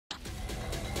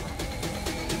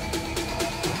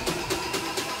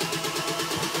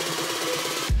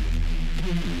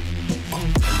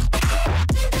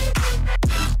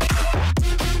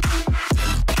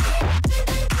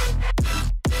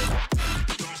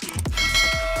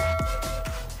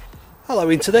Hello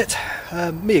internet,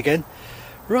 me again.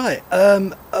 Right,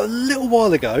 a little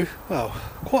while ago, well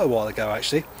quite a while ago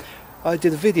actually, I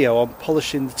did a video on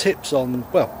polishing the tips on,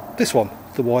 well, this one,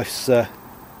 the wife's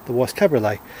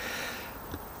cabriolet.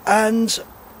 And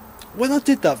when I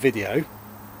did that video,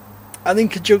 and in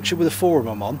conjunction with a forum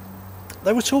I'm on,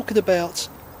 they were talking about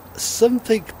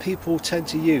something people tend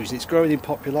to use, and it's growing in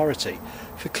popularity,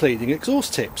 for cleaning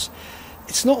exhaust tips.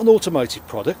 It's not an automotive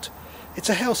product, it's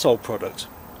a household product.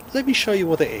 Let me show you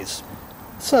what it is.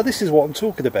 So this is what I'm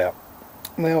talking about.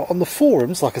 Now on the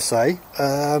forums, like I say,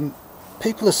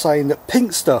 people are saying that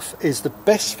pink stuff is the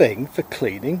best thing for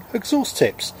cleaning exhaust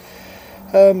tips.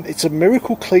 It's a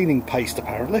miracle cleaning paste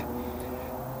apparently.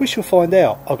 We shall find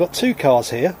out. I've got two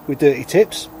cars here with dirty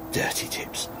tips,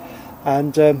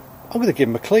 and I'm going to give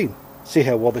them a clean, see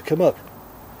how well they come up.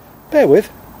 Bear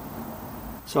with.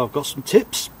 So I've got some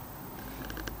tips,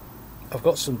 I've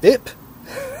got some dip,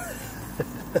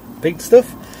 pink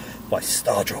stuff by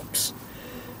Star Drops.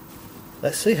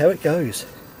 Let's see how it goes.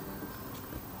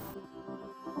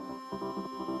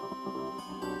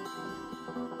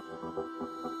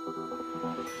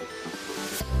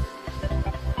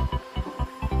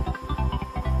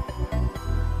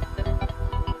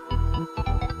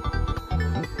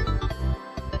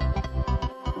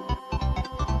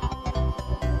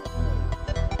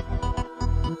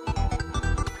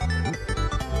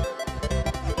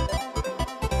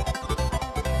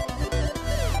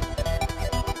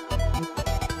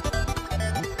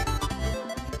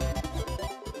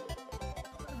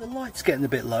 The light's getting a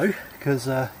bit low because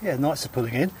yeah, nights are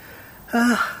pulling in.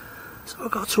 So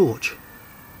I've got a torch.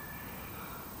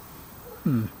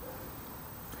 Now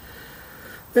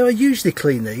I usually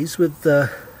clean these with a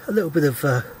little bit of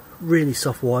really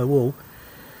soft wire wool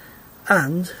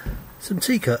and some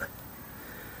T-cut.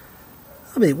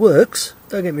 I mean, it works,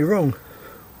 don't get me wrong.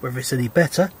 Whether it's any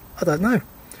better, I don't know,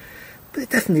 but it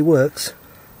definitely works.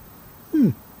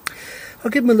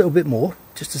 I'll give them a little bit more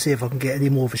just to see if I can get any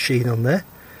more of a sheen on there,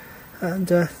 and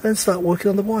then start working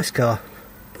on the wife's car.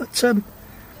 But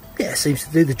yeah, it seems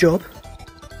to do the job.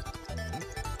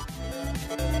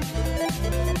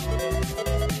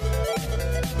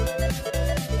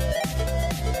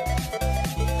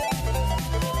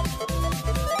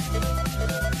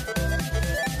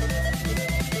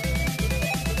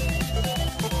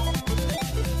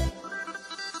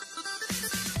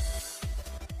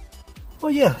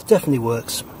 Well, yeah, it definitely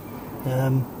works.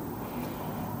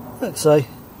 Like I say,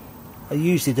 I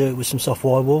usually do it with some soft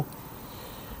wire wool,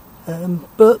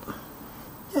 but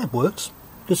yeah, it works.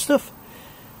 Good stuff.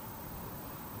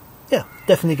 Yeah,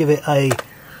 definitely give it a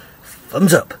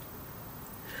thumbs up.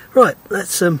 Right,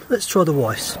 let's try the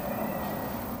wife's.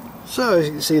 So as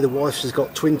you can see, the wife's has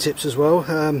got twin tips as well.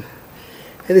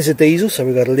 It is a diesel, so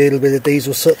we've got a little bit of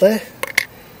diesel soot there.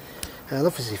 And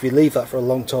obviously if you leave that for a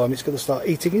long time, it's going to start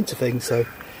eating into things, so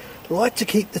I like to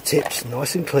keep the tips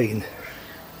nice and clean.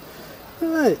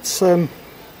 Right,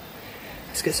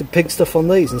 let's get some pink stuff on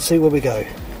these and see where we go.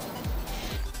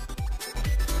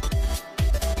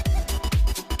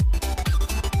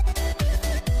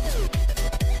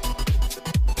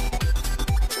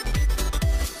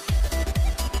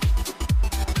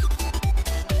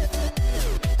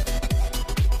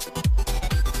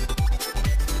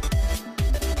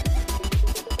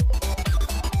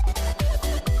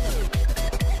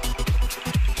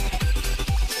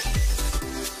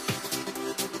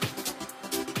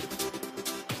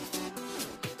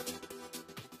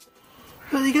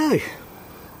 There you go,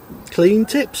 clean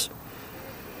tips.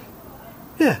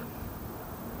 Yeah,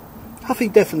 I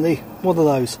think definitely one of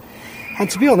those. And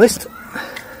to be honest,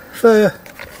 for, I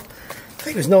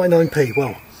think it was 99p,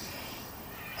 well,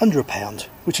 under £1,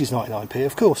 which is 99p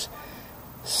of course.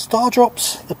 Star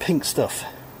Drops, the pink stuff.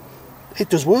 It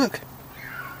does work.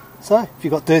 So, if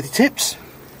you've got dirty tips,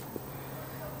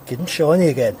 get them shiny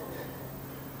again.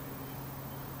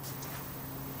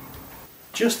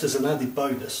 Just as an added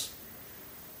bonus,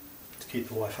 keep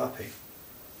the wife happy.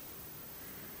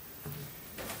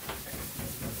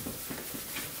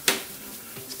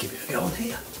 Let's give it a go on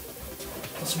here.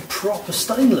 Got some proper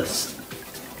stainless.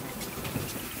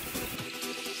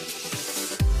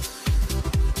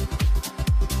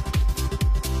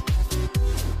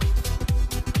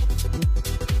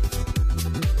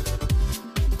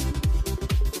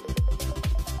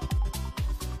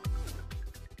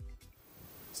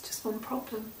 It's just one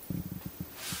problem.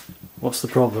 What's the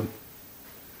problem?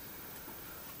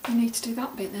 I need to do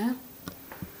that bit now.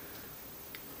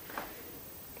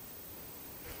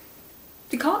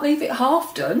 You can't leave it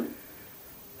half done.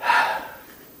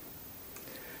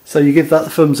 So you give that the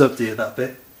thumbs up, do you, that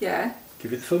bit? Yeah.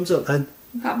 Give it the thumbs up then.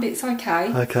 That bit's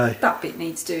okay. Okay. That bit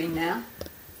needs doing now.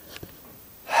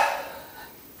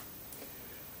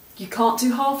 You can't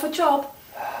do half a job.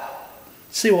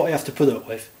 See what I have to put up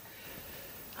with.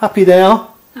 Happy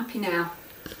now? Happy now.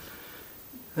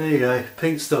 There you go,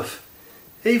 pink stuff.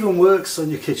 Even works on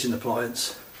your kitchen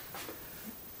appliance.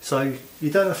 So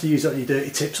you don't have to use it on your dirty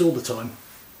tips all the time.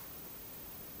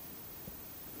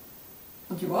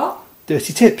 And you what?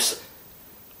 Dirty tips.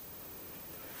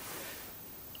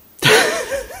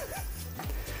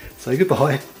 Say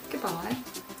goodbye.